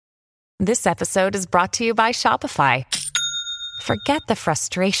This episode is brought to you by Shopify. Forget the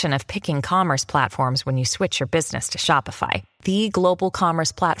frustration of picking commerce platforms when you switch your business to Shopify, the global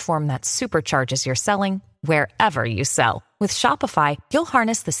commerce platform that supercharges your selling wherever you sell. With Shopify, you'll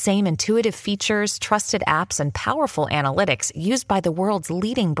harness the same intuitive features, trusted apps, and powerful analytics used by the world's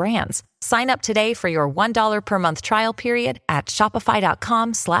leading brands. Sign up today for your $1 per month trial period at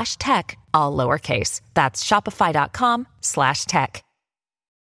shopify.com/tech, all lowercase. That's shopify.com/tech.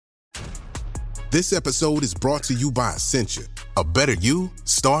 This episode is brought to you by Essentia. A better you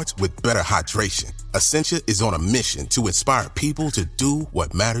starts with better hydration. Essentia is on a mission to inspire people to do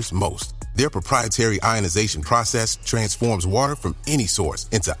what matters most. Their proprietary ionization process transforms water from any source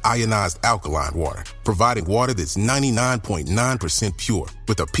into ionized alkaline water, providing water that's 99.9% pure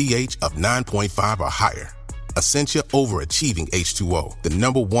with a pH of 9.5 or higher. Essentia overachieving H2O, the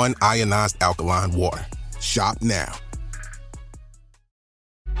 #1 ionized alkaline water. Shop now.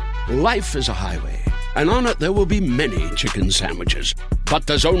 Life is a highway, and on it there will be many chicken sandwiches. But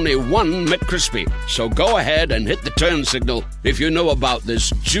there's only one McCrispy. So go ahead and hit the turn signal if you know about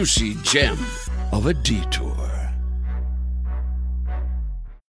this juicy gem of a detour.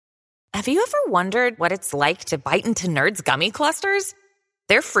 Have you ever wondered what it's like to bite into Nerds gummy clusters?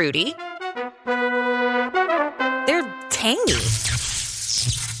 They're fruity. They're tangy.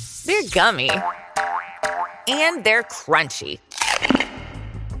 They're gummy. And they're crunchy.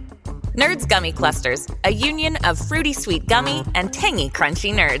 Nerds Gummy Clusters, a union of fruity sweet gummy and tangy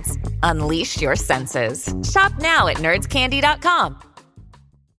crunchy nerds. Unleash your senses. Shop now at nerdscandy.com.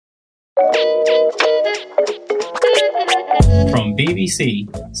 From BBC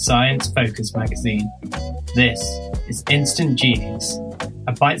Science Focus magazine, this is Instant Genius,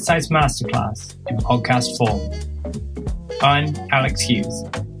 a bite-sized masterclass in podcast form. I'm Alex Hughes,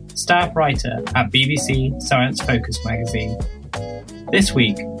 staff writer at BBC Science Focus magazine. This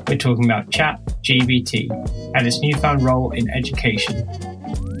week, we're talking about ChatGPT and its newfound role in education.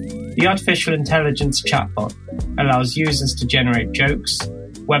 The artificial intelligence chatbot allows users to generate jokes,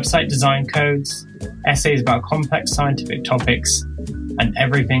 website design codes, essays about complex scientific topics, and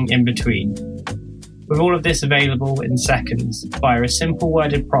everything in between. With all of this available in seconds via a simple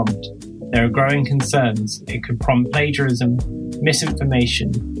worded prompt, there are growing concerns it could prompt plagiarism,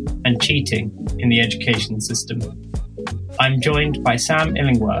 misinformation, and cheating in the education system. I'm joined by Sam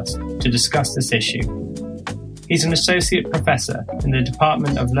Illingworth to discuss this issue. He's an associate professor in the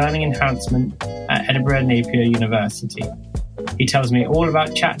Department of Learning Enhancement at Edinburgh Napier University. He tells me all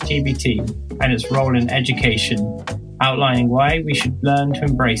about ChatGPT and its role in education, outlining why we should learn to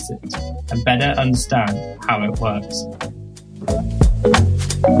embrace it and better understand how it works.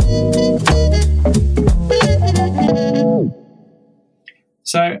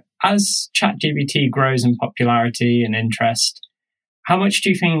 So, as ChatGPT grows in popularity and interest, how much do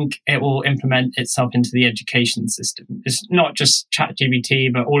you think it will implement itself into the education system? It's not just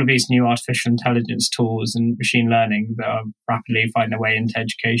ChatGPT, but all of these new artificial intelligence tools and machine learning that are rapidly finding their way into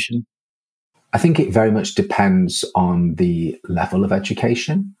education. I think it very much depends on the level of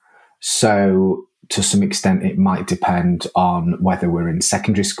education. So to some extent, it might depend on whether we're in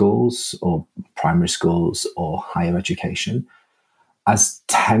secondary schools or primary schools or higher education. As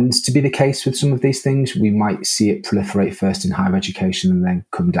tends to be the case with some of these things, we might see it proliferate first in higher education and then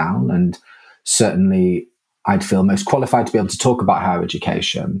come down. And certainly, I'd feel most qualified to be able to talk about higher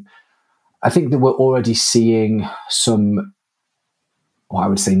education. I think that we're already seeing some, what I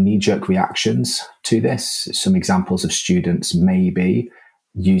would say, knee-jerk reactions to this. Some examples of students maybe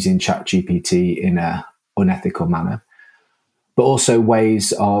using ChatGPT in an unethical manner, but also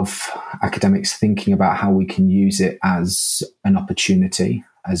ways of academics thinking about how we can use it as an opportunity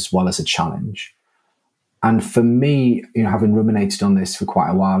as well as a challenge. And for me, having ruminated on this for quite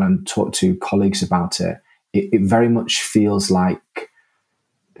a while and talked to colleagues about it, it very much feels like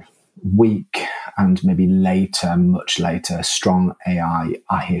weak and maybe later, much later, strong AI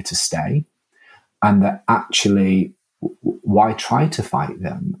are here to stay. And that actually, why try to fight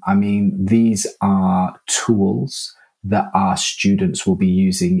them? I mean, these are tools that our students will be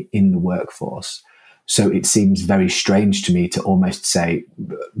using in the workforce. So it seems very strange to me to almost say,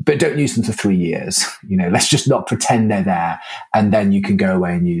 but don't use them for 3 years. Let's just not pretend they're there and then you can go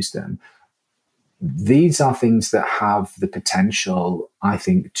away and use them. These are things that have the potential, I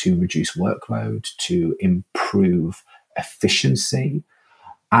think, to reduce workload, to improve efficiency.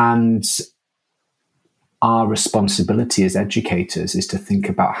 And our responsibility as educators is to think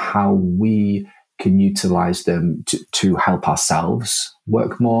about how we can utilize them to help ourselves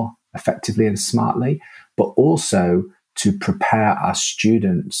work more effectively and smartly, but also to prepare our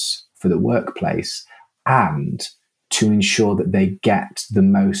students for the workplace and to ensure that they get the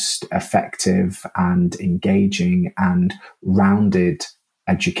most effective and engaging and rounded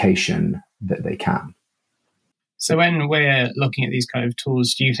education that they can. So when we're looking at these kind of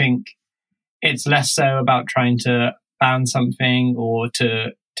tools, do you think it's less so about trying to ban something or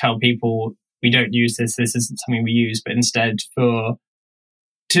to tell people we don't use this isn't something we use, but instead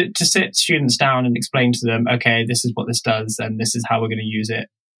to sit students down and explain to them, okay, this is what this does and this is how we're going to use it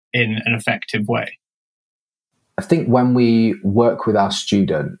in an effective way? I think when we work with our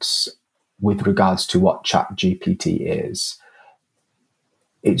students with regards to what ChatGPT is,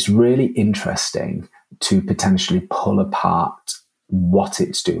 it's really interesting to potentially pull apart what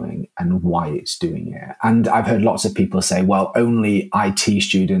it's doing and why it's doing it. And I've heard lots of people say, well, only IT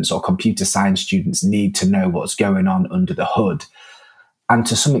students or computer science students need to know what's going on under the hood. And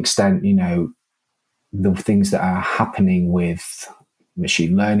to some extent, the things that are happening with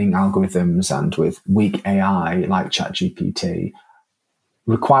machine learning algorithms and with weak AI like ChatGPT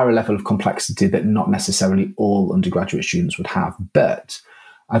require a level of complexity that not necessarily all undergraduate students would have. But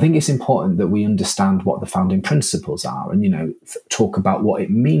I think it's important that we understand what the founding principles are and, talk about what it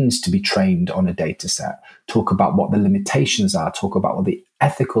means to be trained on a data set, talk about what the limitations are, talk about what the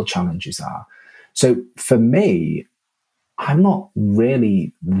ethical challenges are. So for me, I'm not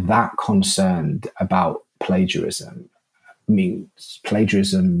really that concerned about plagiarism. I mean,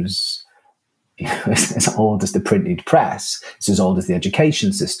 plagiarism's as old as the printed press. It's as old as the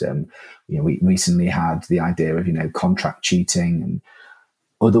education system. We recently had the idea of, contract cheating and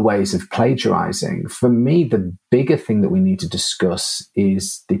other ways of plagiarizing. For me, the bigger thing that we need to discuss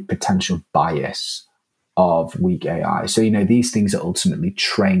is the potential bias of weak AI. So, these things are ultimately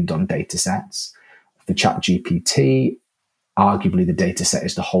trained on data sets. For ChatGPT, arguably the data set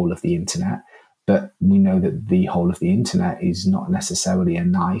is the whole of the internet. But we know that the whole of the internet is not necessarily a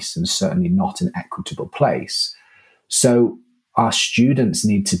nice and certainly not an equitable place. So our students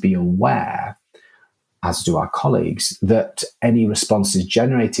need to be aware, as do our colleagues, that any responses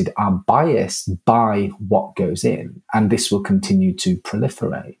generated are biased by what goes in, and this will continue to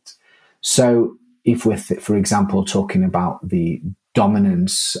proliferate. So if we're, for example, talking about the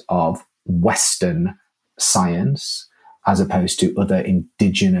dominance of Western science, as opposed to other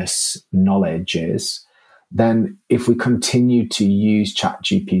indigenous knowledges, then if we continue to use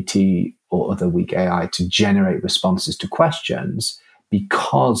ChatGPT or other weak AI to generate responses to questions,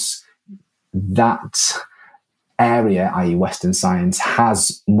 because that area, i.e. Western science,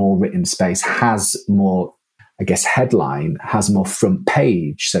 has more written space, has more, headline, has more front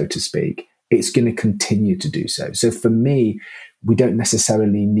page, so to speak, it's going to continue to do so. So for me, we don't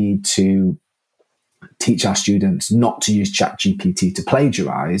necessarily need to teach our students not to use ChatGPT to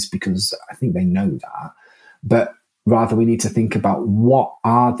plagiarize, because I think they know that. But rather, we need to think about what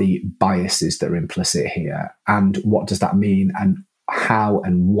are the biases that are implicit here and what does that mean and how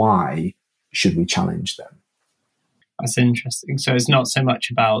and why should we challenge them? That's interesting. So it's not so much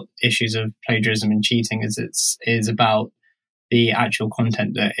about issues of plagiarism and cheating as it is about the actual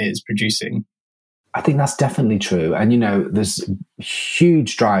content that it is producing. I think that's definitely true. And, there's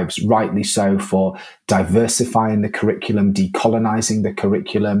huge drives, rightly so, for diversifying the curriculum, decolonizing the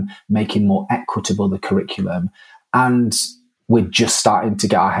curriculum, making more equitable the curriculum. And we're just starting to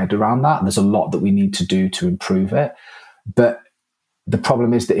get our head around that. There's a lot that we need to do to improve it. But the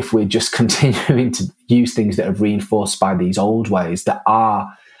problem is that if we're just continuing to use things that are reinforced by these old ways that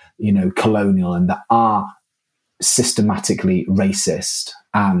are, colonial and that are systematically racist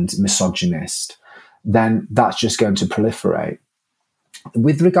and misogynist, then that's just going to proliferate.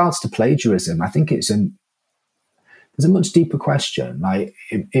 With regards to plagiarism, I think there's a much deeper question. Like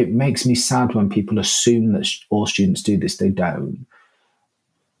it makes me sad when people assume that all students do this. They don't.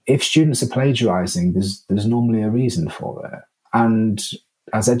 If students are plagiarizing, there's normally a reason for it. And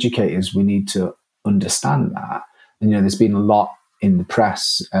as educators, we need to understand that. And, there's been a lot in the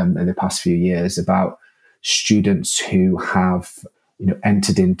press in the past few years about students who have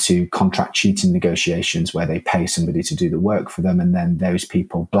entered into contract cheating negotiations where they pay somebody to do the work for them, and then those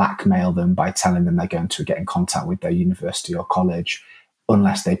people blackmail them by telling them they're going to get in contact with their university or college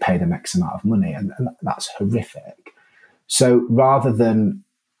unless they pay them X amount of money. And that's horrific. So rather than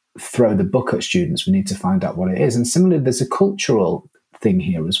throw the book at students, we need to find out what it is. And similarly, there's a cultural thing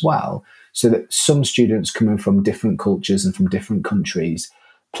here as well, so that some students coming from different cultures and from different countries,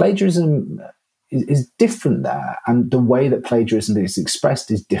 plagiarism is different there, and the way that plagiarism is expressed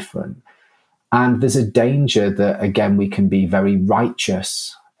is different. And there's a danger that, again, we can be very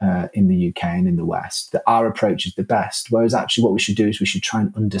righteous in the UK and in the West, that our approach is the best, whereas actually what we should do is we should try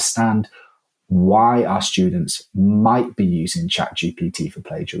and understand why our students might be using ChatGPT for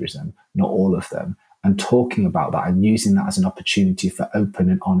plagiarism, not all of them, and talking about that and using that as an opportunity for open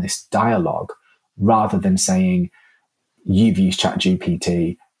and honest dialogue, rather than saying, you've used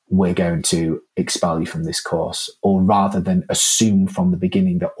ChatGPT, we're going to expel you from this course, or rather than assume from the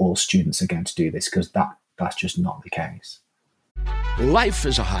beginning that all students are going to do this, because that's just not the case. Life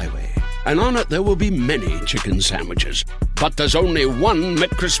is a highway, and on it there will be many chicken sandwiches. But there's only one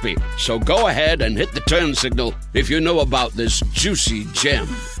McCrispy. So go ahead and hit the turn signal if you know about this juicy gem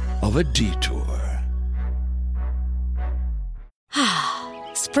of a detour.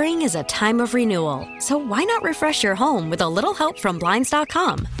 Spring is a time of renewal, so why not refresh your home with a little help from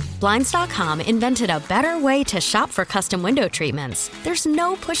Blinds.com? Blinds.com invented a better way to shop for custom window treatments. There's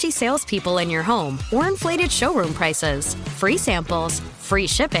no pushy salespeople in your home or inflated showroom prices. Free samples, free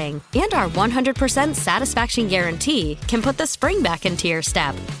shipping, and our 100% satisfaction guarantee can put the spring back into your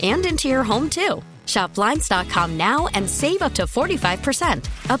step and into your home, too. Shop Blinds.com now and save up to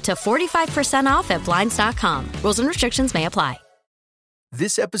 45%. Up to 45% off at Blinds.com. Rules and restrictions may apply.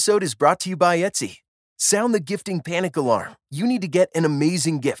 This episode is brought to you by Etsy. Sound the gifting panic alarm. You need to get an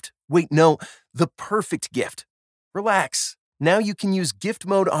amazing gift. Wait, no, the perfect gift. Relax. Now you can use gift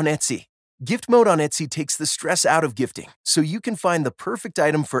mode on Etsy. Gift mode on Etsy takes the stress out of gifting, so you can find the perfect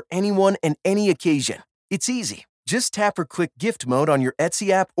item for anyone and any occasion. It's easy. Just tap or click gift mode on your Etsy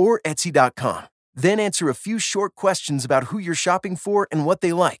app or Etsy.com. Then answer a few short questions about who you're shopping for and what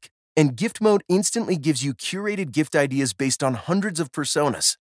they like. And gift mode instantly gives you curated gift ideas based on hundreds of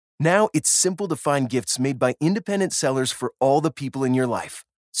personas. Now it's simple to find gifts made by independent sellers for all the people in your life.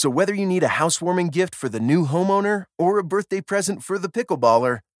 So whether you need a housewarming gift for the new homeowner or a birthday present for the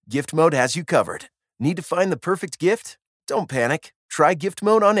pickleballer, gift mode has you covered. Need to find the perfect gift? Don't panic. Try gift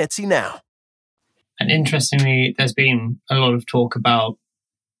mode on Etsy now. And interestingly, there's been a lot of talk about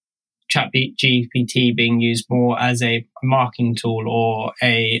ChatGPT being used more as a marking tool or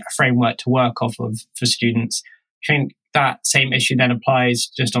a framework to work off of for students. I think that same issue then applies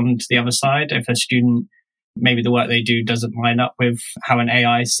just onto the other side. If a student, maybe the work they do doesn't line up with how an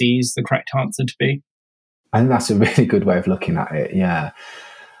AI sees the correct answer to be. I think that's a really good way of looking at it, yeah.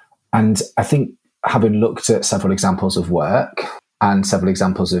 And I think having looked at several examples of work and several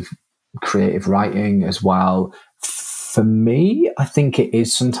examples of creative writing as well, for me, I think it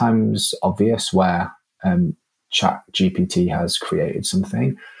is sometimes obvious where ChatGPT has created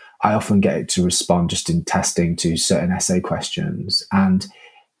something. I often get it to respond just in testing to certain essay questions, and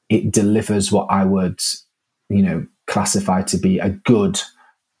it delivers what I would, classify to be a good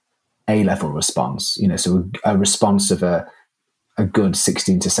A-level response. So a response of a good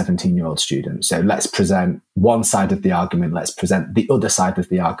 16 to 17-year-old student. So let's present one side of the argument, let's present the other side of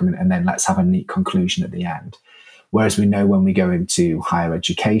the argument, and then let's have a neat conclusion at the end. Whereas we know when we go into higher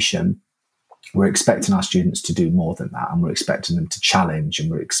education, we're expecting our students to do more than that. And we're expecting them to challenge, and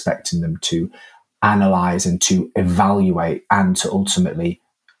we're expecting them to analyze and to evaluate and to ultimately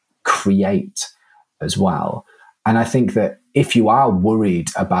create as well. And I think that if you are worried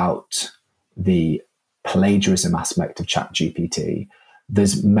about the plagiarism aspect of ChatGPT,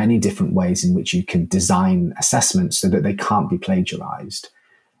 there's many different ways in which you can design assessments so that they can't be plagiarized.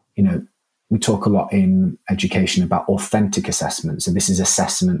 We talk a lot in education about authentic assessment. So this is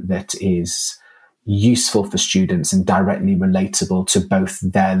assessment that is useful for students and directly relatable to both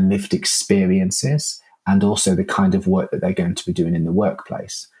their lived experiences and also the kind of work that they're going to be doing in the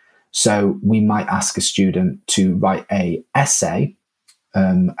workplace. So we might ask a student to write an essay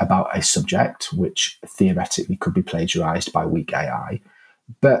about a subject, which theoretically could be plagiarized by weak AI,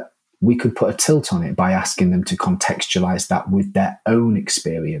 but we could put a tilt on it by asking them to contextualize that with their own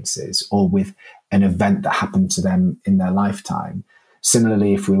experiences or with an event that happened to them in their lifetime.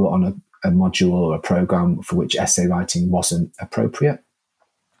 Similarly, if we were on a module or a program for which essay writing wasn't appropriate,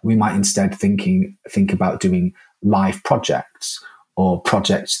 we might instead think about doing live projects or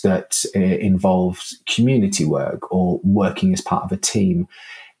projects that involved community work or working as part of a team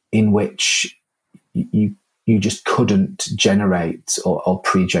in which you just couldn't generate or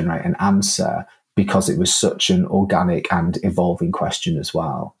pre-generate an answer because it was such an organic and evolving question as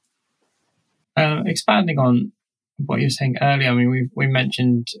well. Expanding on what you were saying earlier, we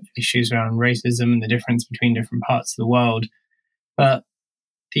mentioned issues around racism and the difference between different parts of the world, but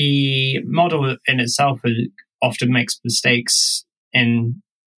the model in itself often makes mistakes in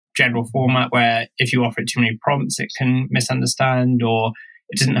general format where if you offer it too many prompts, it can misunderstand or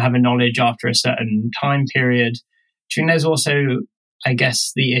it doesn't have a knowledge after a certain time period. Do you think there's also, I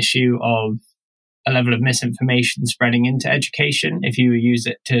guess, the issue of a level of misinformation spreading into education if you use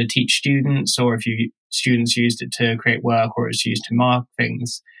it to teach students or if students used it to create work or it's used to mark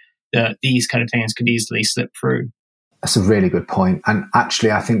things, that these kind of things could easily slip through? That's a really good point. And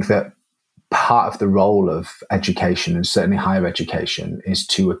actually, I think that part of the role of education, and certainly higher education, is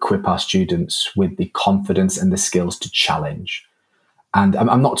to equip our students with the confidence and the skills to challenge. And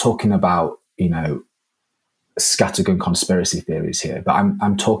I'm not talking about, scattergun conspiracy theories here, but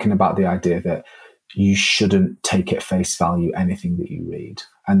I'm talking about the idea that you shouldn't take at face value anything that you read,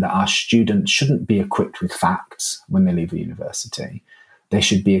 and that our students shouldn't be equipped with facts when they leave a university. They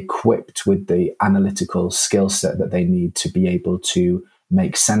should be equipped with the analytical skill set that they need to be able to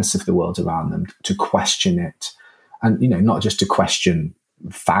make sense of the world around them, to question it, and not just to question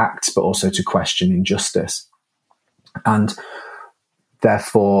facts, but also to question injustice. And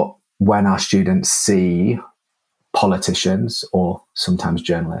therefore, when our students see politicians, or sometimes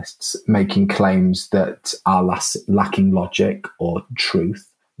journalists, making claims that are lacking logic or truth,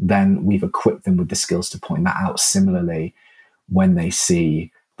 then we've equipped them with the skills to point that out. Similarly, when they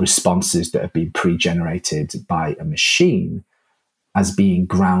see responses that have been pre-generated by a machine as being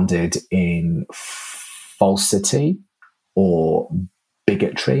grounded in falsity or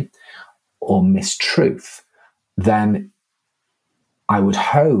bigotry or mistruth, then I would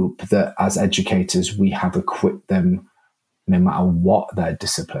hope that as educators, we have equipped them, no matter what their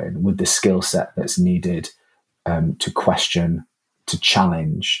discipline, with the skill set that's needed to question, to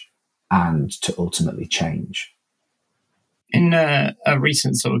challenge, and to ultimately change. In a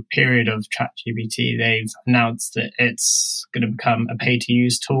recent sort of period of ChatGPT, they've announced that it's going to become a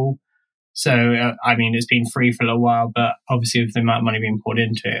pay-to-use tool. So, it's been free for a little while, but obviously with the amount of money being poured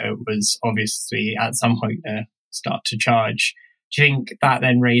into it, it was obviously at some point going to start to charge. Do you think that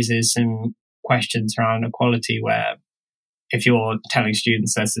then raises some questions around equality, where if you're telling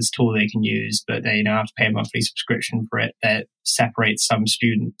students there's this tool they can use, but they have to pay a monthly subscription for it, that separates some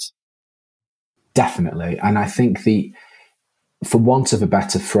students? Definitely. And I think for want of a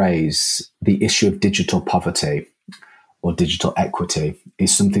better phrase, the issue of digital poverty or digital equity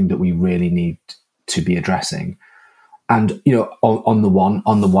is something that we really need to be addressing. And, on the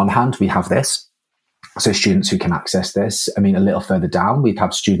one hand, we have this. So students who can access this. A little further down, we'd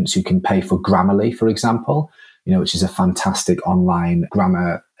have students who can pay for Grammarly, for example, which is a fantastic online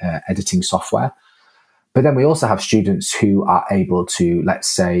grammar editing software. But then we also have students who are able to, let's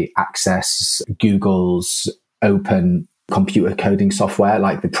say, access Google's open computer coding software,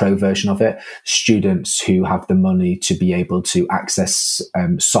 like the pro version of it. Students who have the money to be able to access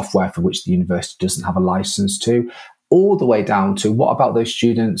software for which the university doesn't have a license to, all the way down to what about those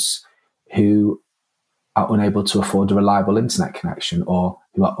students who are unable to afford a reliable internet connection, or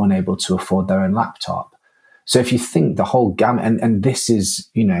who are unable to afford their own laptop. So if you think the whole gamut, and this is,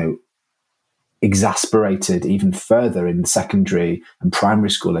 exasperated even further in secondary and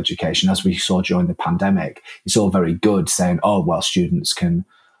primary school education, as we saw during the pandemic. It's all very good saying, students can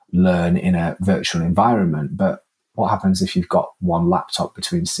learn in a virtual environment. But what happens if you've got one laptop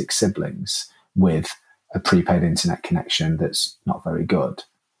between 6 siblings with a prepaid internet connection that's not very good,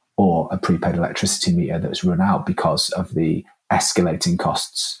 or a prepaid electricity meter that's run out because of the escalating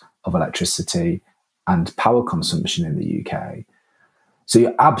costs of electricity and power consumption in the UK? So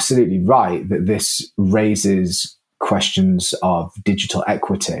you're absolutely right that this raises questions of digital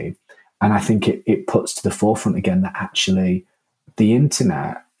equity. And I think it puts to the forefront again that actually the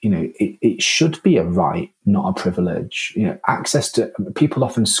internet, it should be a right, not a privilege. Access to, people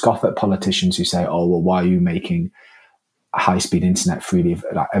often scoff at politicians who say, why are you making high-speed internet freely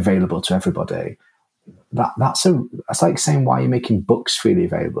available to everybody? That's like saying, why are you making books freely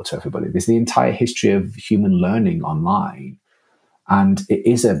available to everybody? There's the entire history of human learning online. And it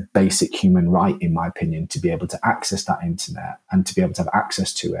is a basic human right, in my opinion, to be able to access that internet and to be able to have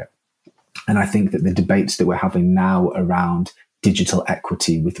access to it. And I think that the debates that we're having now around digital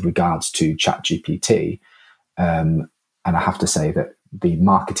equity with regards to ChatGPT, and I have to say that the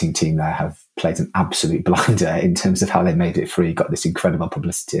marketing team there have played an absolute blinder in terms of how they made it free, got this incredible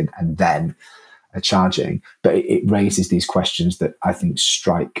publicity, and then charging. But it raises these questions that I think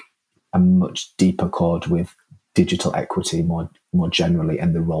strike a much deeper chord with digital equity more generally,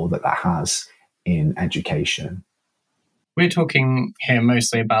 and the role that has in education. We're talking here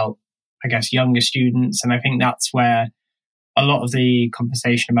mostly about, younger students, and I think that's where a lot of the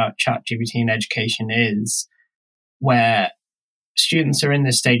conversation about ChatGPT and education is, where students are in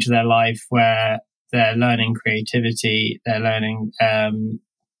this stage of their life where they're learning creativity, they're learning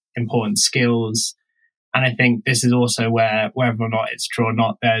important skills. And I think this is also where, whether or not it's true or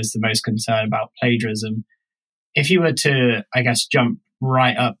not, there's the most concern about plagiarism. If you were to, jump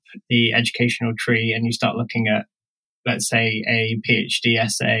right up the educational tree and you start looking at, let's say, a PhD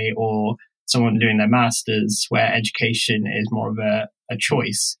essay or someone doing their master's, where education is more of a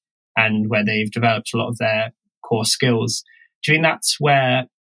choice and where they've developed a lot of their core skills, do you think that's where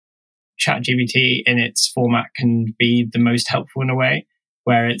ChatGPT in its format can be the most helpful in a way,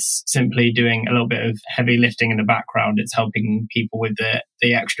 where it's simply doing a little bit of heavy lifting in the background. It's helping people with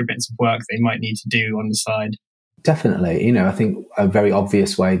the extra bits of work they might need to do on the side. Definitely. I think a very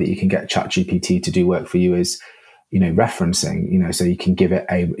obvious way that you can get ChatGPT to do work for you is, referencing, so you can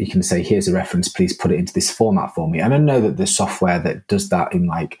you can say, here's a reference, please put it into this format for me. And I know that there's software that does that in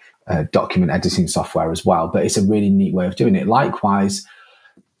document editing software as well, but it's a really neat way of doing it. Likewise,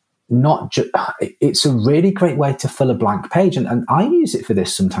 it's a really great way to fill a blank page. And I use it for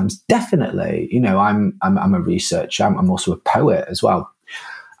this sometimes, definitely. I'm a researcher. I'm also a poet as well.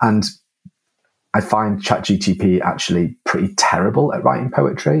 And I find ChatGPT actually pretty terrible at writing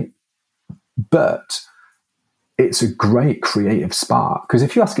poetry, but it's a great creative spark. Because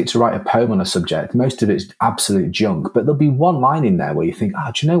if you ask it to write a poem on a subject, most of it's absolute junk, but there'll be one line in there where you think,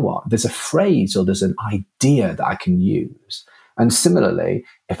 do you know what? There's a phrase or there's an idea that I can use. And similarly,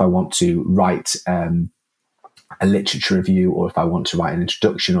 if I want to write a literature review, or if I want to write an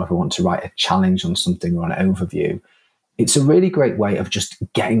introduction, or if I want to write a challenge on something or an overview, it's a really great way of just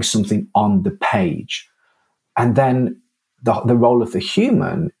getting something on the page. And then the role of the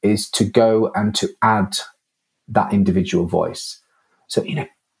human is to go and to add that individual voice. So,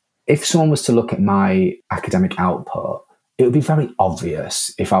 if someone was to look at my academic output, it would be very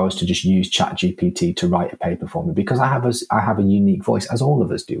obvious if I was to just use ChatGPT to write a paper for me, because I have a unique voice, as all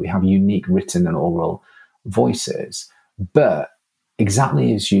of us do. We have unique written and oral voices. But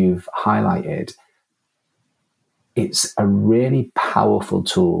exactly as you've highlighted, it's a really powerful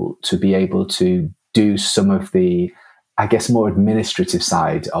tool to be able to do some of the, I guess, more administrative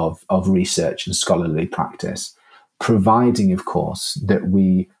side of research and scholarly practice, providing, of course, that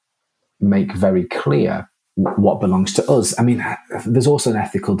we make very clear what belongs to us. I mean, there's also an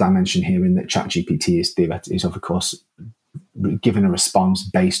ethical dimension here in that ChatGPT is of course given a response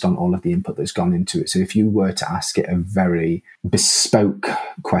based on all of the input that's gone into it. So if you were to ask it a very bespoke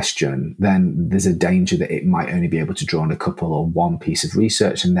question, then there's a danger that it might only be able to draw on a couple or one piece of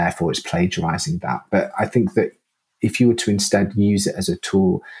research, and therefore it's plagiarizing that. But I think that if you were to instead use it as a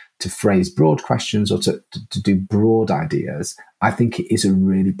tool to phrase broad questions or to do broad ideas, I think it is a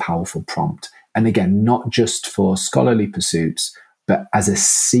really powerful prompt. And again, not just for scholarly pursuits, but as a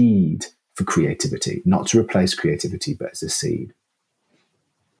seed for creativity, not to replace creativity, but as a seed.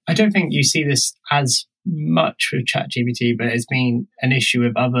 I don't think you see this as much with ChatGPT, but it's been an issue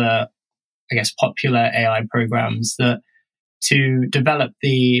with other, I guess, popular AI programs, that to develop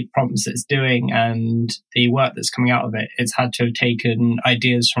the prompts it's doing and the work that's coming out of it, it's had to have taken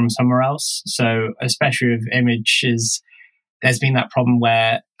ideas from somewhere else. So especially with images, there's been that problem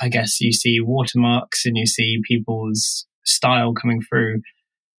where I guess you see watermarks and you see people's style coming through.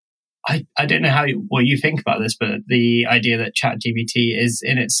 I don't know what you think about this, but the idea that ChatGPT is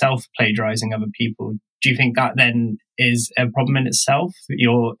in itself plagiarizing other people, do you think that then is a problem in itself?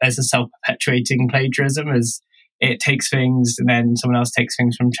 There's a self-perpetuating plagiarism as it takes things and then someone else takes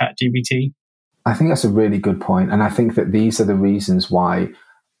things from ChatGPT? I think that's a really good point. And I think that these are the reasons why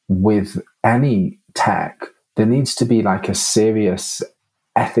with any tech, there needs to be like a serious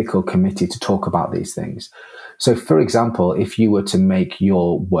ethical committee to talk about these things. So, for example, if you were to make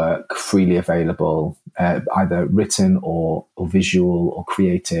your work freely available, either written or visual or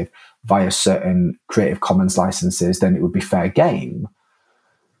creative, via certain Creative Commons licenses, then it would be fair game.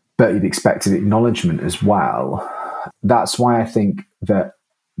 But you'd expect an acknowledgement as well. That's why I think that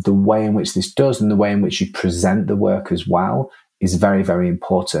the way in which this does and the way in which you present the work as well is very, very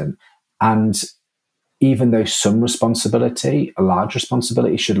important. And even though some responsibility, a large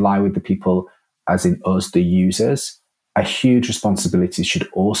responsibility, should lie with the people, as in us, the users, a huge responsibility should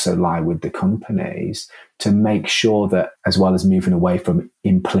also lie with the companies to make sure that, as well as moving away from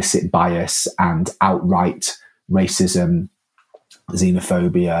implicit bias and outright racism,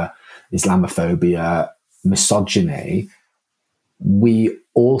 xenophobia, Islamophobia, misogyny, we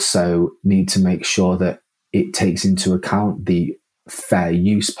also need to make sure that it takes into account the fair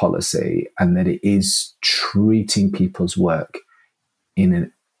use policy and that it is treating people's work in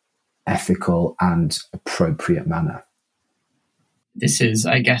an ethical and appropriate manner. This is,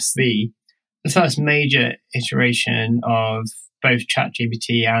 I guess, the first major iteration of both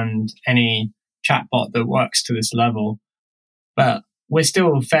ChatGPT and any chatbot that works to this level. But we're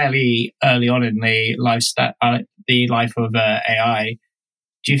still fairly early on in the life of AI.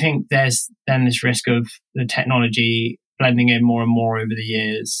 Do you think there's then this risk of the technology blending in more and more over the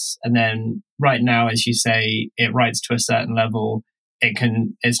years? And then right now, as you say, it writes to a certain level.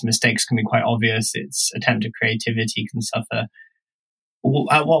 Its mistakes can be quite obvious. Its attempted creativity can suffer.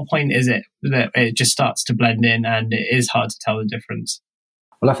 At what point is it that it just starts to blend in and it is hard to tell the difference?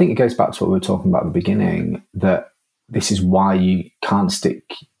 Well, I think it goes back to what we were talking about at the beginning, that this is why you can't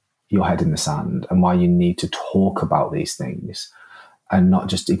stick your head in the sand and why you need to talk about these things and not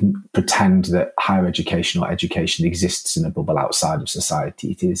just pretend that higher education or education exists in a bubble outside of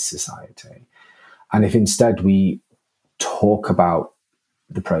society. It is society. And if instead we talk about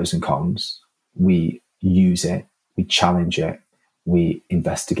the pros and cons, we use it, we challenge it, we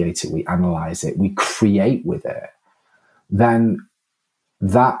investigate it, we analyze it, we create with it, then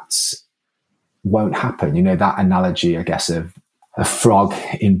that won't happen. You know, that analogy, I guess, of a frog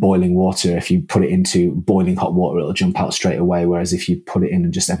in boiling water, if you put it into boiling hot water, it'll jump out straight away. Whereas if you put it in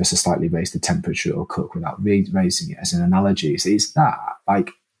and just ever so slightly raise the temperature, it'll cook without raising it, as an analogy. So it's that,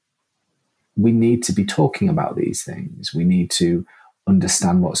 like, we need to be talking about these things. We need to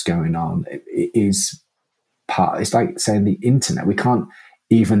understand what's going on. It is part, it's like saying the internet. We can't,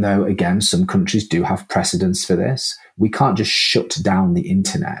 even though, again, some countries do have precedents for this, we can't just shut down the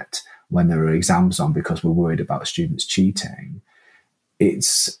internet when there are exams on because we're worried about students cheating.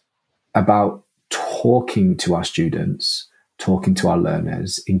 It's about talking to our students, talking to our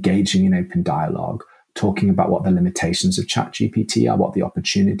learners, engaging in open dialogue, talking about what the limitations of ChatGPT are, what the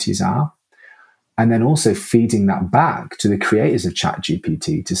opportunities are, and then also feeding that back to the creators of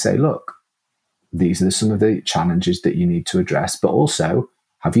ChatGPT to say, look, these are some of the challenges that you need to address, but also,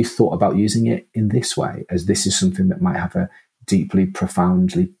 have you thought about using it in this way, as this is something that might have a deeply,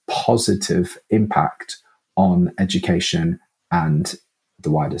 profoundly positive impact on education and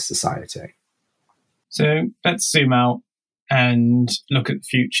the wider society. So let's zoom out and look at the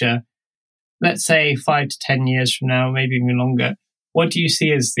future. Let's say 5 to 10 years from now, maybe even longer. What do you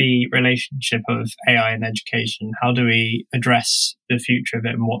see as the relationship of AI and education? How do we address the future of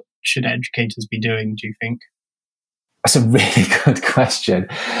it, and what should educators be doing, do you think? That's a really good question.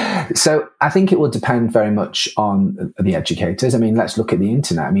 So I think it will depend very much on the educators. I mean, let's look at the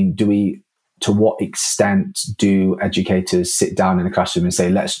internet. I mean, to what extent do educators sit down in a classroom and say,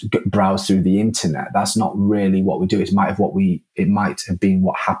 let's browse through the internet? That's not really what we do. It might have been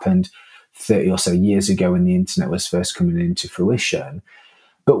what happened 30 or so years ago when the internet was first coming into fruition.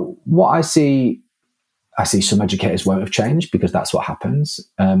 But what I see some educators won't have changed because that's what happens.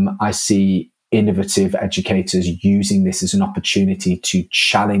 I see innovative educators using this as an opportunity to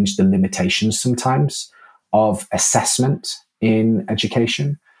challenge the limitations sometimes of assessment in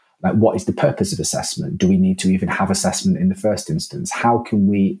education. Like, what is the purpose of assessment? Do we need to even have assessment in the first instance? How can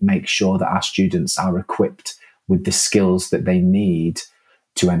we make sure that our students are equipped with the skills that they need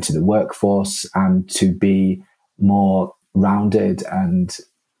to enter the workforce and to be more rounded and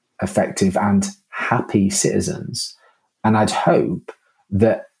effective and happy citizens? And I'd hope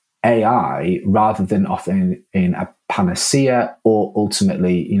that AI, rather than offering in a panacea or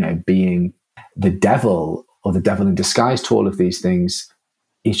ultimately, being the devil or the devil in disguise to all of these things,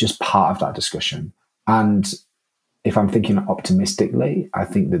 is just part of that discussion. And if I'm thinking optimistically, I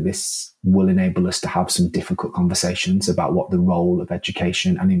think that this will enable us to have some difficult conversations about what the role of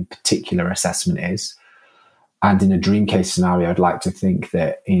education and in particular assessment is. And in a dream case scenario, I'd like to think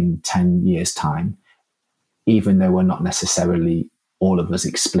that in 10 years' time, even though we're not necessarily all of us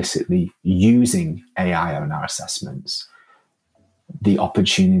explicitly using AI on our assessments, the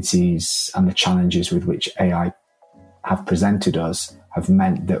opportunities and the challenges with which AI have presented us have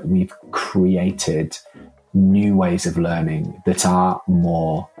meant that we've created new ways of learning that are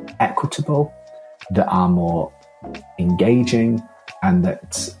more equitable, that are more engaging, and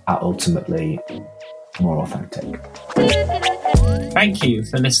that are ultimately more authentic. Thank you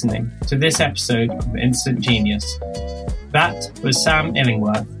for listening to this episode of Instant Genius. That was Sam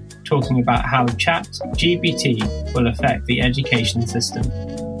Illingworth talking about how ChatGPT will affect the education system.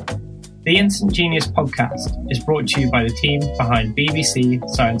 The Instant Genius podcast is brought to you by the team behind BBC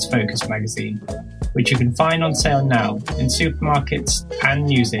Science Focus magazine, which you can find on sale now in supermarkets and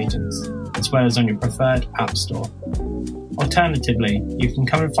newsagents, as well as on your preferred app store. Alternatively, you can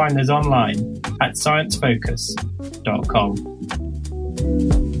come and find us online at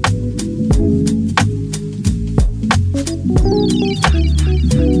sciencefocus.com.